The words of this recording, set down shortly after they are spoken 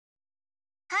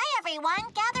Hi,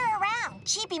 everyone. Gather around.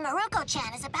 Chibi Maruko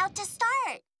Chan is about to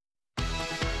start.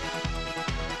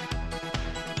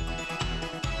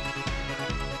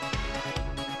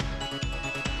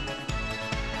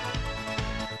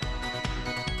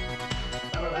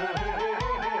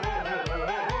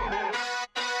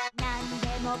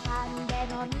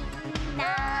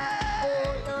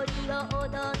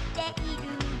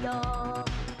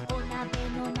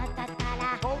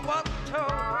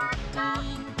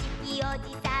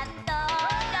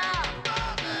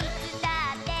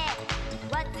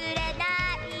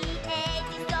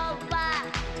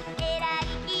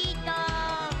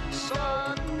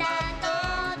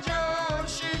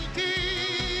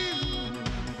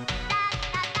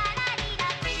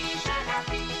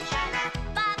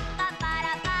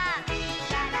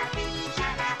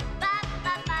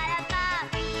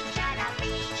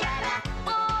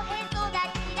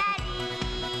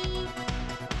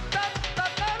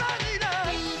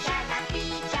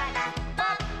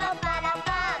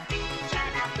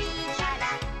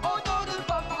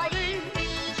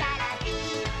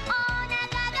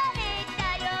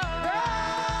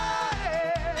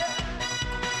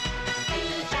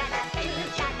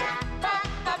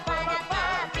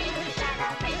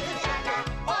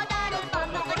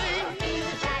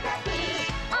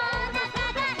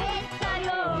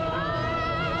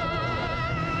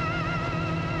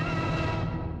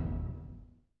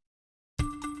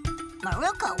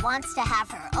 Maruko wants to have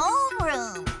her own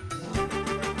room.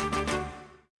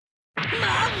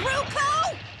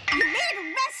 Maruko! You made a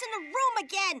mess in the room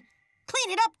again! Clean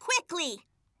it up quickly!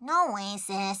 No way,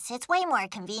 sis. It's way more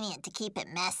convenient to keep it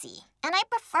messy. And I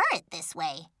prefer it this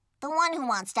way. The one who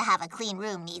wants to have a clean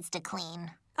room needs to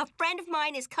clean. A friend of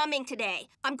mine is coming today.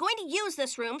 I'm going to use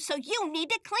this room, so you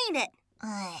need to clean it.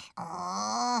 I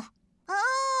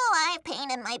have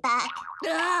pain in my back.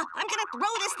 I'm gonna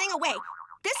throw this thing away.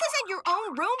 This isn't your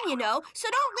own room, you know, so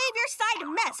don't leave your side a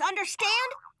mess,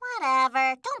 understand?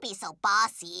 Whatever. Don't be so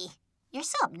bossy. You're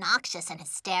so obnoxious and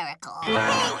hysterical. Hey,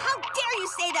 how dare you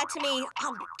say that to me?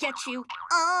 I'll get you.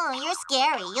 Oh, you're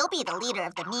scary. You'll be the leader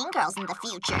of the Mean Girls in the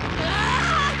future.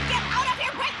 Get out of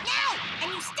here right now!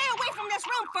 And you stay away from this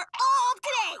room for all of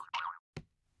today!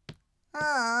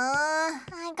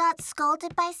 I got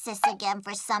scolded by Sis again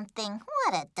for something.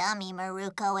 What a dummy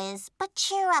Maruko is. But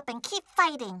cheer up and keep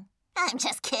fighting. I'm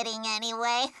just kidding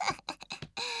anyway.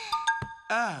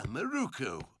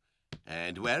 Maruko.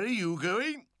 And where are you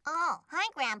going? Oh, hi,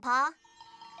 Grandpa.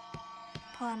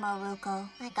 Poor Maruko.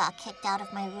 I got kicked out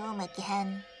of my room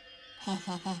again.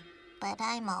 But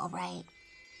I'm all right.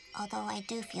 Although I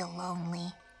do feel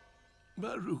lonely.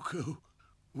 Maruko.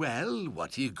 Well,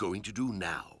 what are you going to do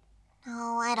now?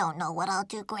 Oh, I don't know what I'll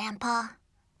do, Grandpa.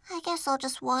 I guess I'll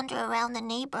just wander around the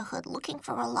neighborhood looking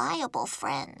for reliable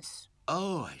friends.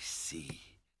 Oh, I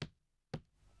see.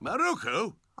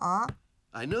 Maruko? Huh?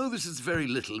 I know this is very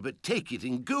little, but take it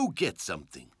and go get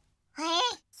something. Hey?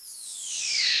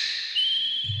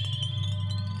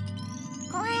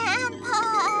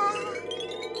 Grandpa!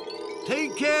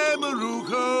 Take care,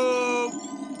 Maruko!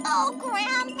 Oh,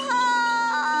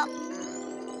 Grandpa!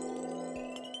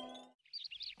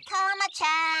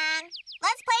 Tama-chan,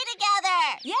 let's play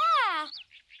together! Yeah!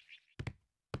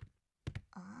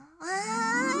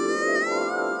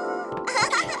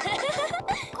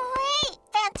 Great!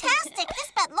 Fantastic!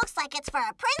 This bed looks like it's for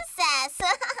a princess!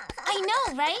 I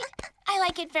know, right? I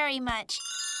like it very much.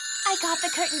 I got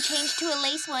the curtain changed to a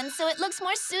lace one so it looks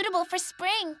more suitable for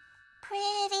spring.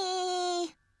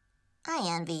 Pretty. I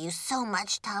envy you so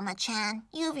much, Tama-chan.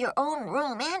 You have your own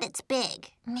room and it's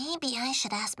big. Maybe I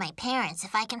should ask my parents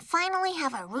if I can finally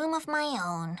have a room of my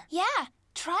own. Yeah,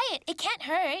 try it. It can't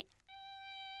hurt.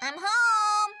 I'm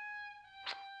home!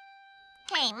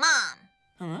 Hey, Mom.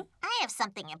 Huh? I have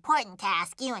something important to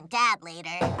ask you and Dad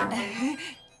later.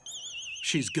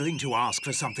 She's going to ask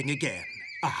for something again.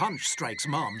 A hunch strikes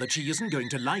Mom that she isn't going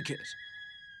to like it.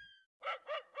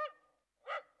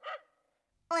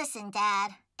 Listen,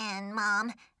 Dad and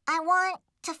Mom, I want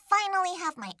to finally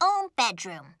have my own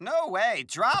bedroom. No way,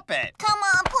 drop it. Come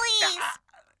on, please.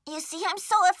 You see, I'm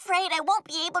so afraid I won't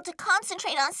be able to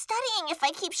concentrate on studying if I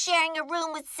keep sharing a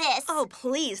room with Sis. Oh,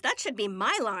 please, that should be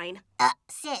my line.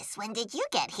 Sis, when did you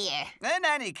get here? In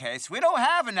any case, we don't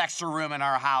have an extra room in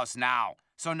our house now.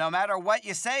 So no matter what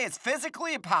you say, it's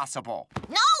physically impossible.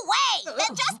 No way!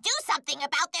 Then just do something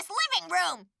about this living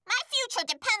room. My future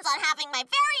depends on having my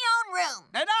very own room.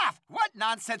 Enough! What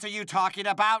nonsense are you talking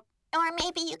about? Or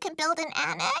maybe you can build an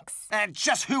annex? And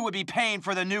just who would be paying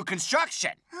for the new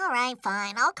construction? All right,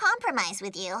 fine. I'll compromise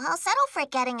with you. I'll settle for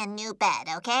getting a new bed,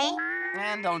 okay?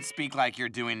 And don't speak like you're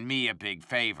doing me a big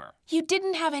favor. You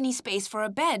didn't have any space for a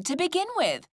bed to begin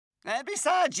with. And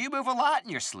besides, you move a lot in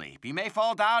your sleep. You may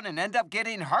fall down and end up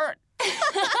getting hurt.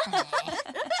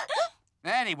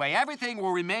 Anyway, everything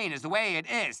will remain as the way it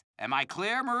is. Am I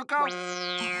clear, Maruko?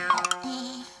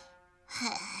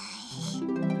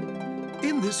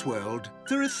 In this world,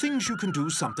 there are things you can do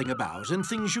something about and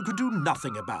things you can do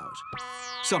nothing about.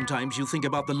 Sometimes you think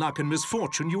about the luck and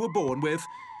misfortune you were born with,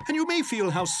 and you may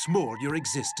feel how small your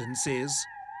existence is.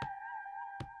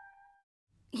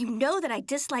 You know that I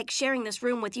dislike sharing this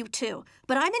room with you, too.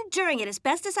 But I'm enduring it as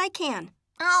best as I can.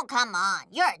 Oh, come on.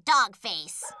 You're a dog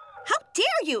face. How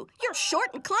dare you? You're short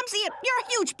and clumsy and you're a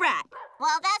huge brat.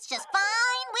 Well, that's just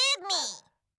fine with me.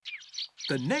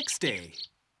 The next day...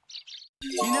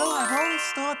 You know, I've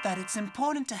always thought that it's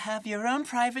important to have your own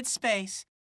private space.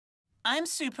 I'm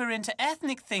super into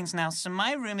ethnic things now, so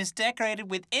my room is decorated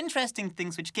with interesting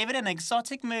things which give it an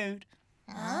exotic mood.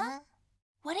 Huh?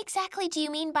 What exactly do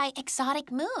you mean by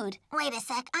exotic mood? Wait a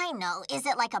sec, I know. Is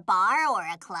it like a bar or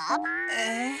a club?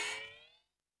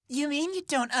 You mean you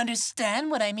don't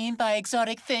understand what I mean by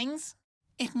exotic things?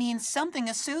 It means something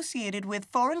associated with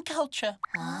foreign culture.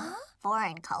 Huh?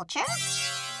 Foreign culture?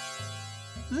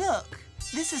 Look,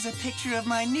 this is a picture of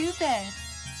my new bed.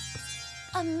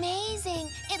 Amazing.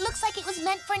 It looks like it was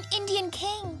meant for an Indian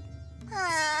king.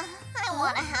 I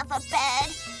want to have a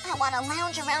bed. I want to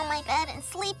lounge around my bed and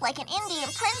sleep like an Indian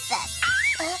princess.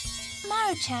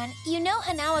 Maru-chan, you know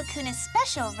Hanawa-kun is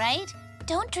special, right?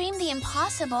 Don't dream the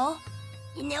impossible.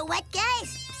 You know what,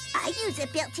 guys? I use a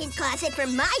built-in closet for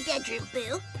my bedroom,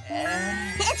 Boo.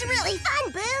 It's really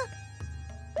fun, Boo.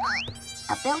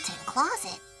 A built-in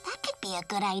closet? That could be a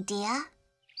good idea.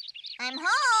 I'm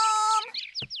home!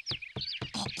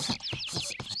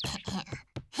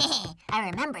 I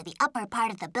remember the upper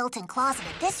part of the built-in closet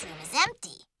in this room is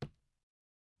empty.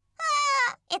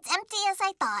 It's empty as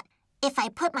I thought. If I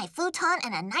put my futon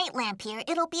and a night lamp here,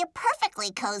 it'll be a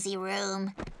perfectly cozy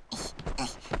room. My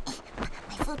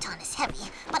futon is heavy,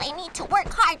 but I need to work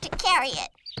hard to carry it.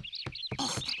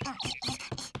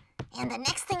 And the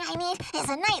next thing I need is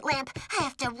a night lamp. I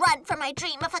have to run for my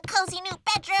dream of a cozy new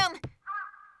bedroom.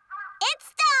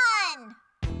 It's done!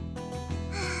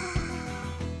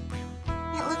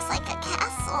 It looks like a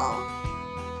castle.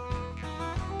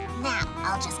 Now,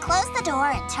 I'll just close the door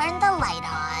and turn the light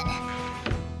on.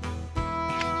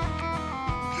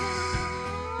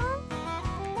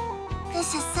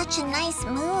 This is such a nice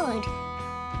mood.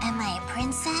 Am I a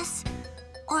princess?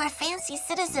 Or a fancy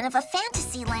citizen of a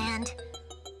fantasy land?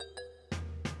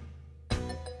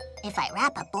 If I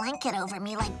wrap a blanket over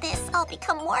me like this, I'll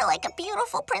become more like a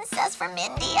beautiful princess from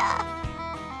India.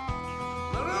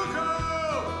 Maruko!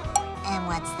 And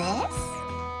what's this?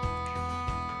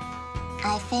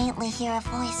 I faintly hear a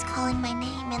voice calling my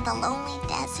name in the lonely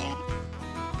desert.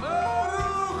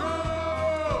 Maruko!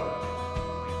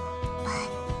 But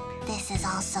this is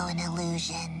also an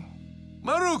illusion.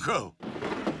 Maruko!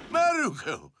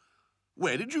 Maruko!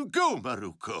 Where did you go,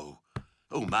 Maruko?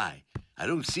 Oh, my. I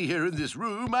don't see her in this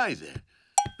room either.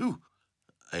 Ooh,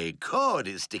 a cord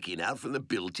is sticking out from the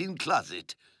built-in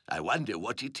closet. I wonder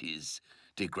what it is.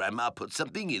 Did Grandma put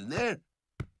something in there?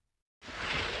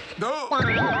 No!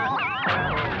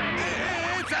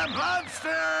 It's a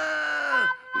monster!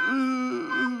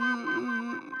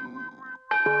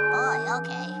 Boy,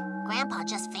 okay. Grandpa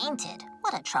just fainted.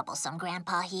 What a troublesome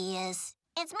grandpa he is.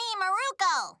 It's me,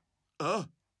 Maruko! Oh.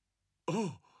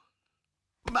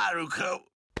 Maruko,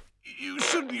 you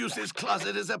shouldn't use this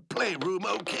closet as a playroom,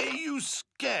 okay? You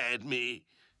scared me.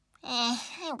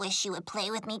 I wish you would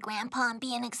play with me, Grandpa, and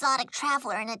be an exotic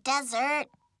traveler in a desert.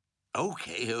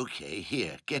 Okay.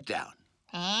 Here, get down.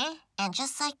 And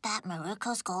just like that,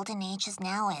 Maruko's golden age has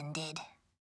now ended.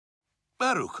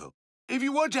 Maruko, if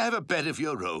you want to have a bed of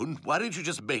your own, why don't you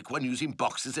just make one using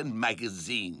boxes and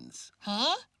magazines?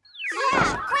 Yeah,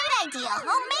 great idea.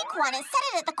 I'll make one and set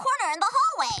it at the corner in the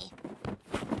hallway.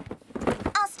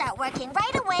 I'll start working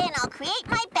right away and I'll create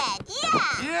my bed.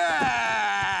 Yeah!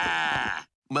 Yeah!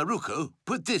 Maruko,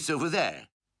 put this over there.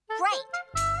 Right.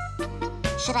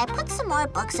 Should I put some more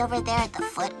books over there at the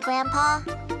foot, Grandpa?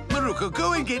 Maruko,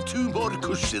 go and get 2 more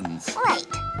cushions. Right.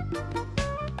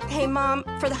 Hey, Mom,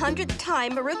 for the 100th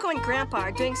time, Maruko and Grandpa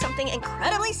are doing something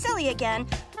incredibly silly again.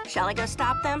 Shall I go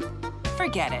stop them?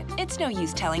 Forget it. It's no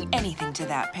use telling anything to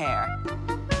that pair.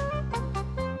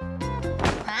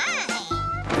 Hi.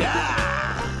 Yeah!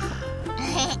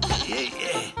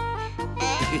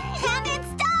 And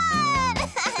it's done!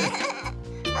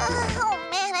 Oh,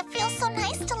 man, it feels so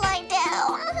nice to lie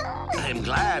down. I'm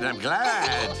glad.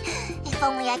 If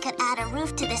only I could add a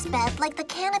roof to this bed like the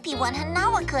canopy one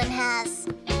Hanawa-kun has.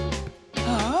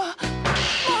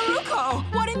 Maruko,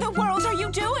 what in the world are you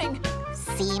doing?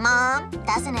 See, Mom?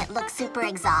 Doesn't it look super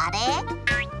exotic?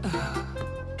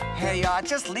 Hey,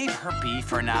 just leave her be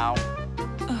for now.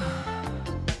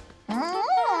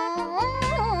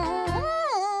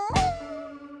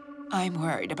 I'm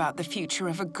worried about the future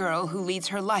of a girl who leads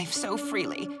her life so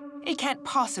freely. It can't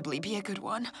possibly be a good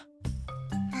one.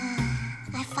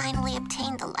 I finally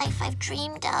obtained the life I've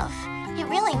dreamed of. It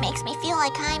really makes me feel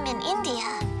like I'm in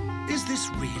India. Is this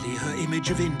really her image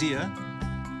of India?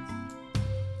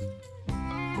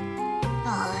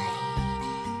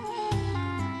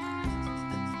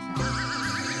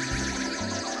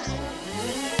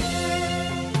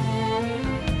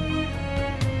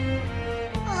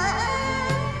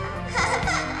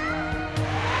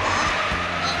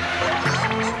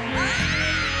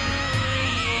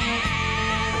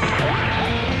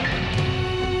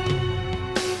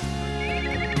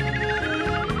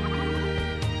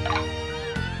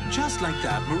 Just like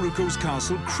that, Maruko's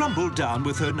castle crumbled down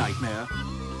with her nightmare.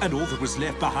 And all that was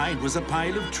left behind was a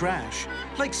pile of trash,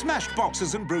 like smashed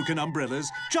boxes and broken umbrellas,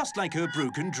 just like her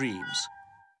broken dreams.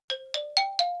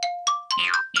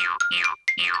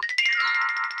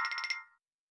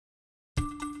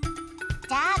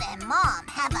 Dad and Mom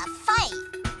have a fight.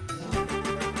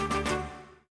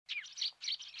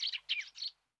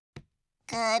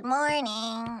 Good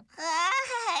morning.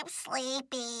 I'm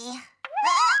sleepy.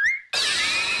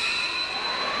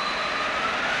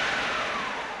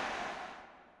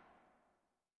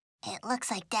 It looks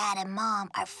like Dad and Mom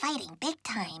are fighting big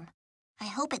time. I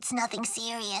hope it's nothing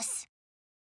serious.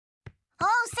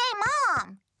 Oh, say,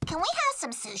 Mom! Can we have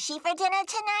some sushi for dinner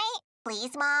tonight?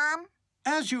 Please, Mom?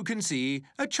 As you can see,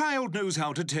 a child knows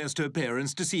how to test her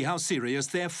parents to see how serious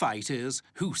their fight is.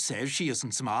 Who says she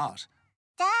isn't smart?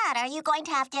 Dad, are you going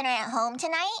to have dinner at home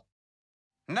tonight?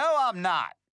 No, I'm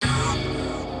not.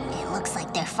 It looks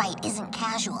like their fight isn't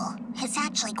casual. It's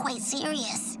actually quite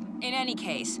serious. In any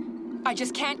case, I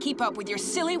just can't keep up with your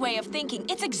silly way of thinking.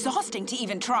 It's exhausting to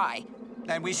even try.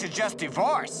 Then we should just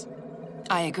divorce.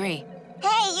 I agree.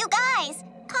 Hey, you guys!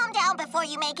 Calm down before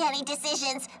you make any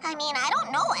decisions. I mean, I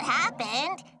don't know what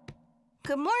happened.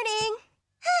 Good morning.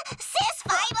 Sis,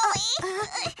 finally!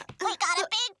 We got a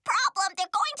big problem. They're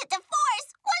going to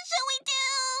divorce. What should we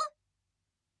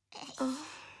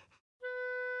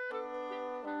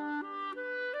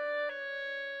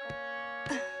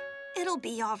do? It'll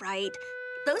be all right.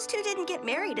 Those two didn't get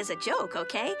married as a joke,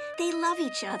 okay? They love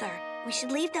each other. We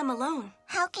should leave them alone.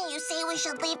 How can you say we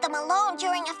should leave them alone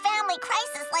during a family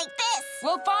crisis like this?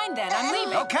 Well, fine then. I'm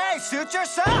leaving. Okay, suit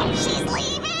yourself. She's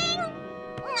leaving?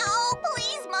 No,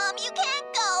 please, Mom, you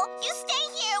can't go. You stay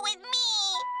here with me.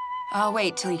 I'll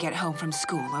wait till you get home from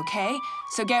school, okay?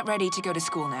 So get ready to go to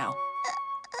school now.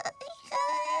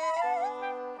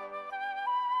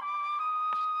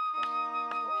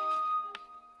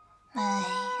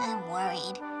 I'm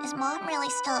worried. Is Mom really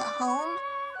still at home?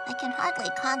 I can hardly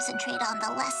concentrate on the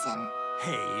lesson.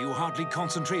 Hey, you hardly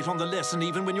concentrate on the lesson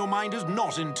even when your mind is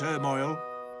not in turmoil.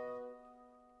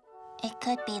 It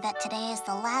could be that today is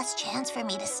the last chance for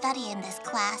me to study in this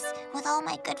class with all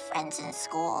my good friends in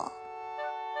school.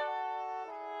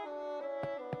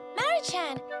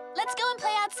 Maru-chan, let's go and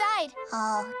play outside.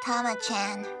 Oh,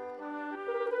 Tama-chan.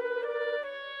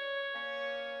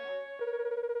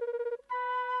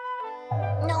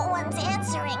 No one's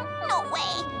answering. No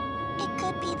way. It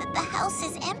could be that the house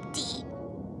is empty.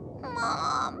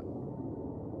 Mom.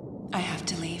 I have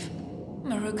to leave.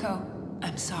 Maruko,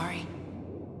 I'm sorry.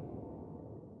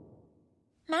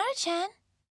 Maru-chan?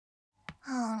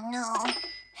 Oh, no.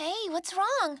 Hey, what's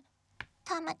wrong?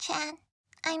 Tama-chan,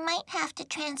 I might have to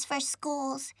transfer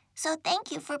schools, so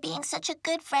thank you for being such a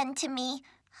good friend to me.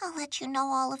 I'll let you know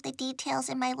all of the details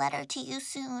in my letter to you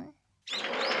soon.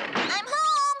 I'm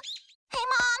home! Hey,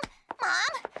 Mom!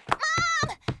 Mom!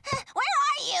 Mom! Where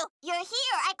are you? You're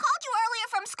here. I called you earlier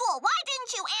from school. Why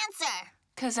didn't you answer?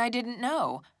 'Cause I didn't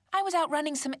know. I was out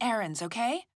running some errands,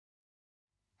 okay?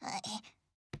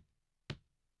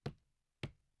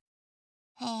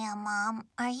 Hey, Mom,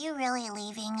 are you really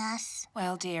leaving us?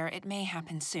 Well, dear, it may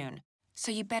happen soon.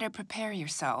 So you better prepare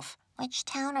yourself. Which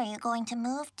town are you going to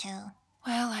move to?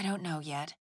 Well, I don't know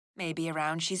yet. Maybe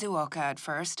around Shizuoka at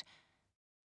first.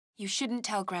 You shouldn't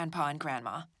tell Grandpa and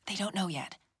Grandma. They don't know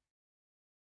yet.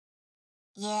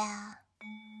 Yeah.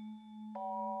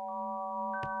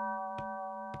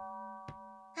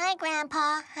 Hi,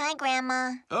 Grandpa. Hi,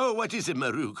 Grandma. Oh, what is it,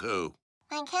 Maruko?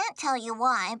 I can't tell you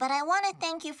why, but I want to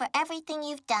thank you for everything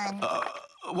you've done.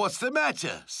 What's the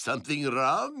matter? Something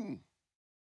wrong?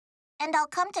 And I'll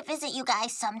come to visit you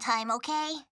guys sometime,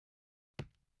 okay?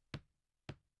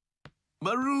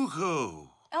 Maruko.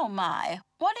 Oh, my.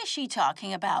 What is she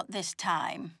talking about this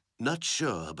time? Not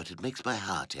sure, but it makes my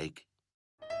heart ache.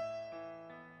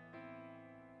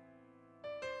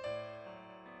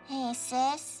 Hey,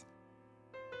 sis.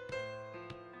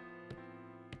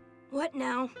 What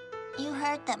now? You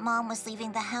heard that Mom was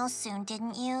leaving the house soon,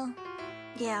 didn't you?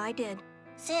 Yeah, I did.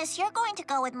 Sis, you're going to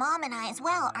go with Mom and I as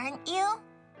well, aren't you?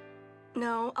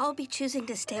 No, I'll be choosing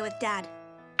to stay with Dad.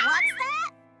 What's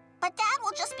that? But Dad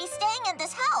will just be staying in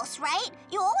this house, right?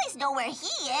 You always know where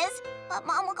he is. But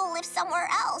Mom will go live somewhere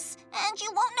else, and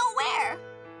you won't know where.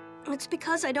 It's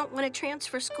because I don't want to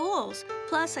transfer schools.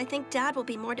 Plus, I think Dad will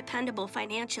be more dependable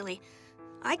financially.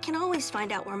 I can always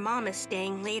find out where Mom is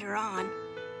staying later on.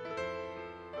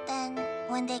 Then,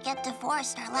 when they get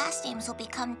divorced, our last names will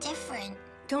become different.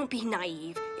 Don't be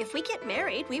naive. If we get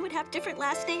married, we would have different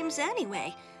last names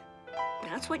anyway.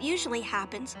 That's what usually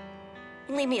happens.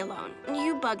 Leave me alone.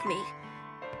 You bug me.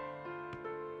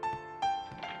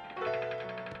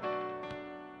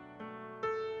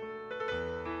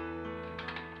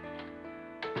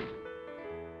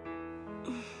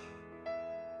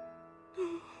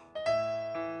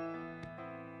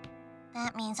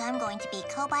 That means I'm going to be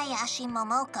Kobayashi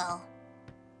Momoko.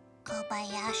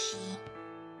 Kobayashi.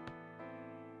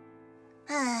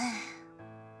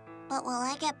 But will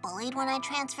I get bullied when I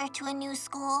transfer to a new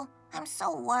school? I'm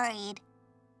so worried.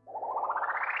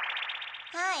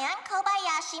 Hi, I'm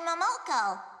Kobayashi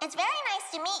Momoko. It's very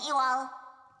nice to meet you all.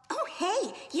 Oh,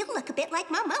 hey, you look a bit like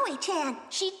Momoe-chan.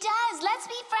 She does. Let's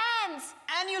be friends.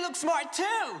 And you look smart,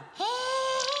 too.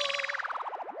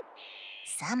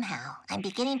 Somehow, I'm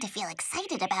beginning to feel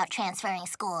excited about transferring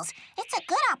schools. It's a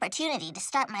good opportunity to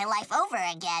start my life over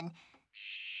again.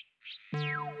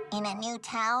 In a new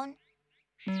town.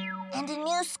 And a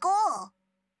new school.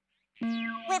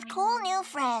 With cool new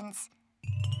friends.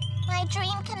 My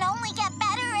dream can only get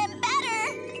better and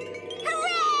better.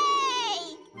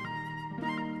 Hooray!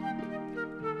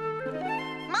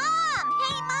 Mom!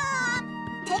 Hey, Mom!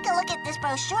 Take a look at this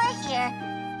brochure here.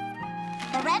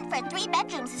 The rent for 3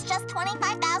 bedrooms is just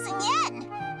 25,000 yen.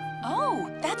 Oh,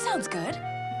 that sounds good.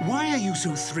 Why are you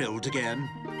so thrilled again?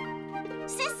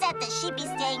 Sis said that she'd be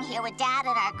staying here with Dad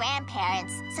and our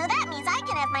grandparents, so that means I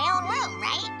can have my own room,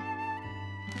 right?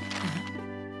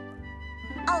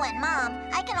 Oh, and Mom,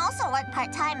 I can also work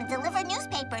part-time and deliver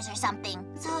newspapers or something,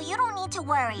 so you don't need to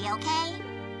worry, okay?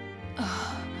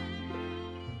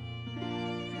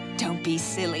 Don't be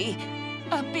silly.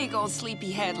 A big old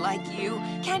sleepyhead like you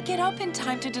can't get up in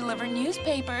time to deliver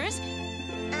newspapers.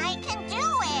 I can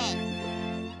do it!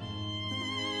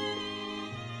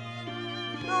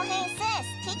 Oh, hey, sis,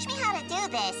 teach me how to do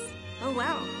this. Oh,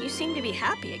 wow, you seem to be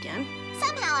happy again.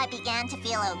 Somehow I began to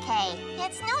feel okay.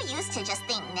 It's no use to just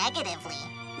think negatively.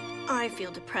 I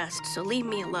feel depressed, so leave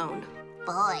me alone.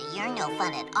 Boy, you're no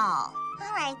fun at all.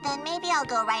 All right, then maybe I'll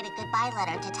go write a goodbye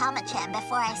letter to Tama-chan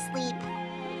before I sleep.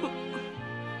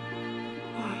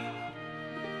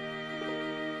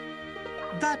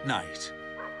 That night.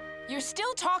 You're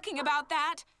still talking about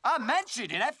that? I'm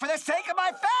mentioning it for the sake of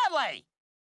my family!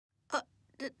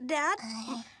 Dad?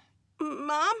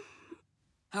 Mom?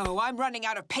 Oh, I'm running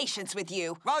out of patience with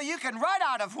you. Well, you can run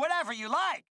out of whatever you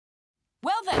like.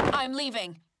 Well then, I'm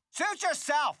leaving. Suit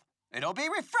yourself. It'll be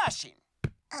refreshing.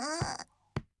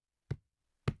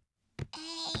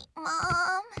 Hey,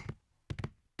 Mom?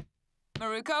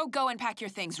 Maruko, go and pack your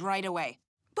things right away.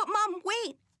 But, Mom,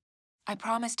 wait. I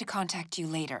promise to contact you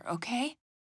later, okay?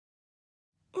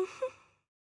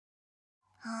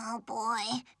 Oh,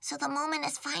 boy. So the moment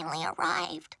has finally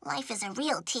arrived. Life is a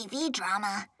real TV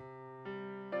drama.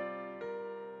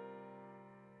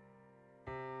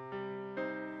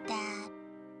 Dad,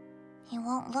 he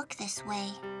won't look this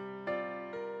way.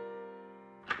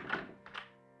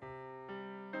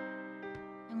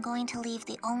 I'm going to leave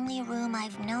the only room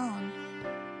I've known.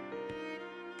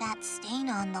 That stain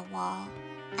on the wall.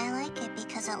 I like it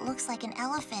because it looks like an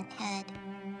elephant head.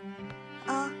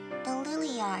 Oh, the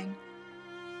lily yarn.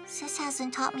 Sis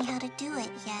hasn't taught me how to do it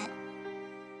yet.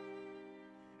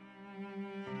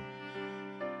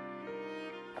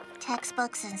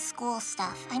 Textbooks and school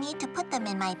stuff. I need to put them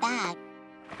in my bag.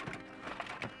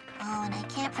 Oh, and I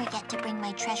can't forget to bring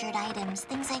my treasured items,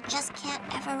 things I just can't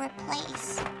ever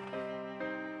replace.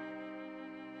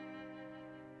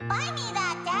 Buy me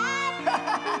that,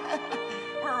 Dad!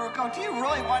 Maruko, do you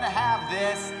really want to have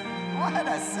this? What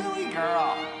a silly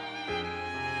girl.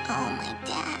 Oh, my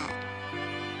dad.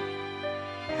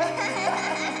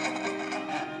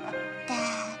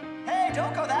 Dad. Hey,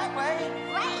 don't go that way.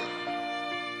 Right.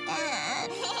 Dad.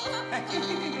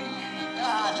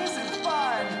 This is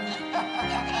fun.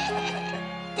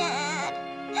 Dad.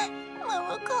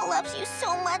 Maruko loves you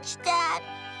so much, Dad.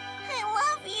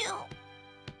 love you.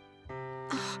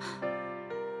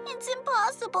 It's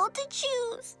impossible to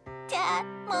choose. Dad,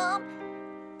 Mom,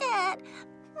 Dad,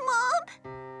 Mom,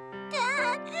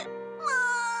 Dad,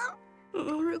 Mom.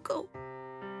 Maruko.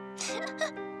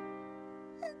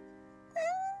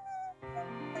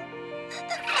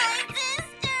 My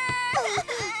sister!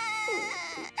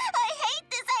 I hate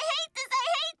this, I hate this, I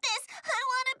hate this! I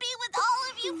want to be with all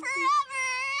of you forever!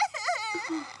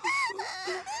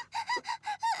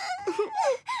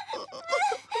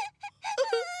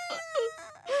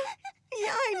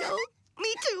 Yeah, I know.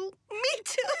 Me too. Me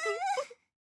too.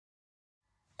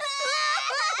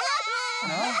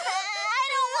 No? I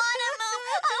don't want to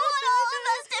move. I want all of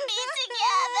us to be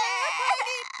together.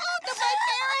 Look at my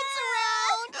parents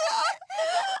around.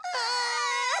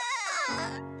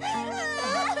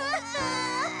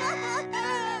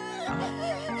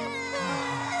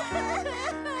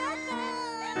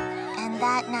 And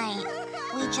that night,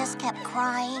 we just kept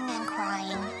crying and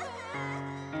crying.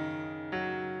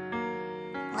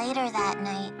 Later that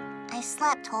night, I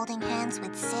slept holding hands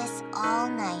with Sis all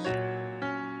night.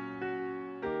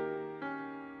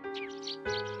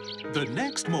 The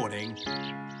next morning,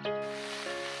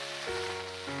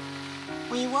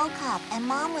 We woke up and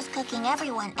Mom was cooking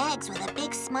everyone eggs with a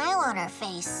big smile on her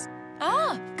face.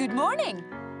 Ah, good morning.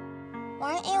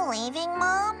 Weren't you leaving,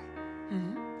 Mom?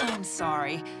 I'm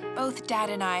sorry. Both Dad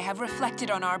and I have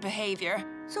reflected on our behavior.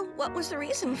 So what was the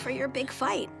reason for your big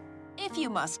fight? If you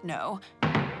must know.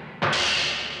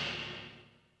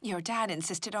 Your dad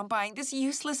insisted on buying this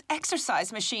useless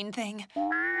exercise machine thing.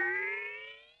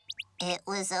 It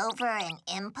was over an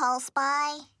impulse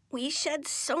buy? We shed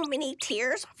so many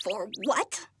tears for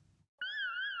what?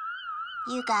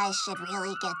 You guys should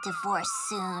really get divorced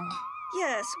soon.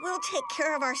 Yes, we'll take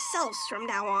care of ourselves from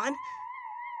now on.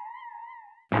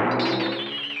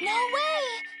 No way!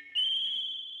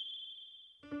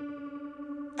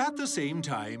 at the same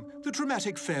time, the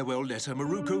dramatic farewell letter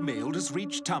Maruko mailed has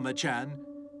reached Tama-chan.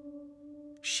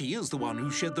 She is the one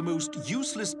who shed the most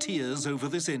useless tears over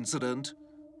this incident.